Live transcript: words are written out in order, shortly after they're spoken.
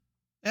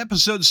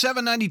Episode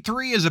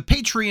 793 is a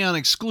Patreon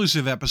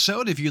exclusive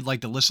episode. If you'd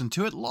like to listen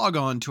to it, log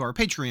on to our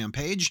Patreon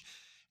page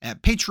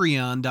at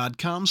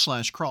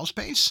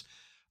patreon.com/crawlspace.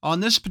 On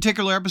this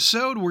particular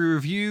episode, we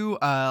review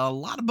a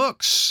lot of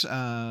books.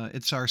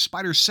 It's our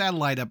Spider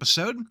Satellite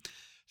episode.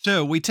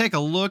 So we take a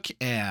look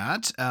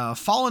at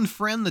Fallen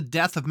Friend, The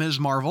Death of Ms.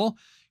 Marvel.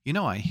 You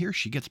know, I hear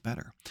she gets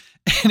better.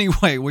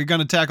 Anyway, we're going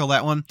to tackle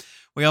that one.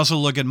 We also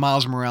look at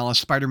Miles Morales,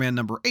 Spider-Man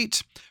number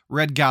 8,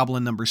 Red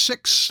Goblin number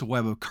 6,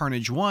 Web of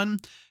Carnage 1,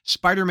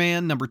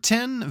 Spider-Man number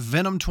 10,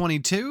 Venom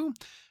 22,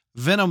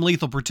 Venom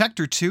Lethal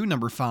Protector 2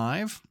 number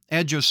 5,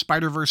 Edge of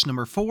Spider-Verse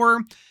number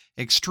 4,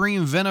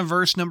 Extreme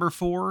Venomverse number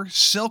 4,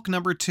 Silk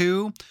number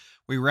 2.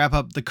 We wrap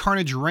up the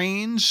Carnage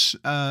Reigns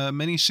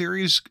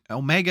miniseries,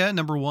 Omega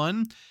number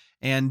 1,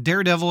 and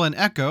Daredevil and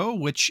Echo,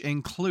 which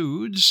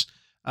includes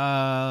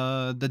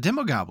the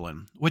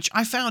Demogoblin, which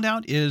I found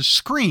out is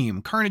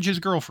Scream, Carnage's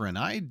girlfriend.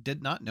 I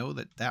did not know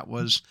that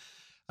was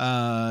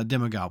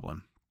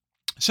Demogoblin.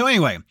 So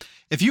anyway,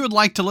 if you would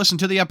like to listen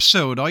to the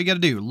episode, all you got to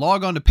do,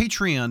 log on to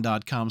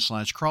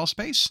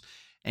patreon.com/crawlspace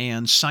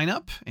and sign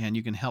up, and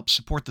you can help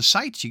support the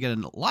site. You get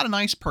a lot of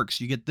nice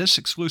perks. You get this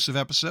exclusive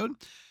episode,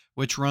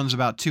 which runs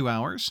about 2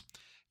 hours.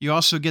 You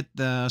also get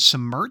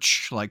some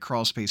merch, like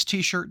Crawlspace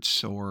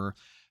t-shirts or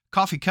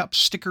coffee cups,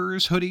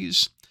 stickers,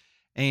 hoodies.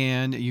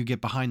 And you get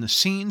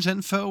behind-the-scenes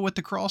info with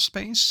the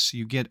Crawlspace.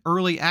 You get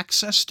early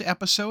access to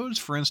episodes.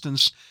 For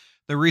instance,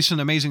 the recent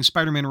Amazing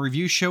Spider-Man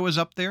review show is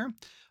up there.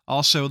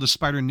 Also, the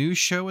Spider News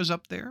show is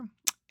up there.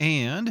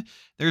 And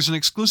there's an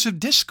exclusive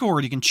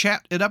Discord. You can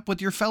chat it up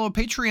with your fellow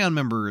Patreon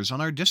members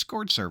on our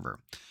Discord server.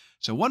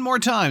 So one more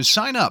time,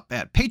 sign up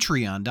at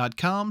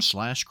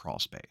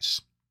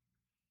patreon.com/crawlspace.